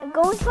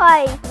go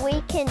try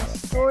Weekend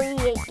Story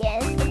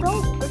again.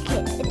 Adult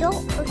Weekend.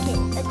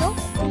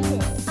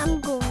 I'm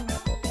going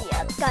to be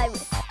a guy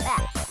with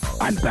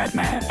bats. I'm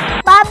Batman.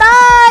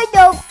 Bye-bye!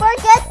 Don't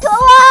forget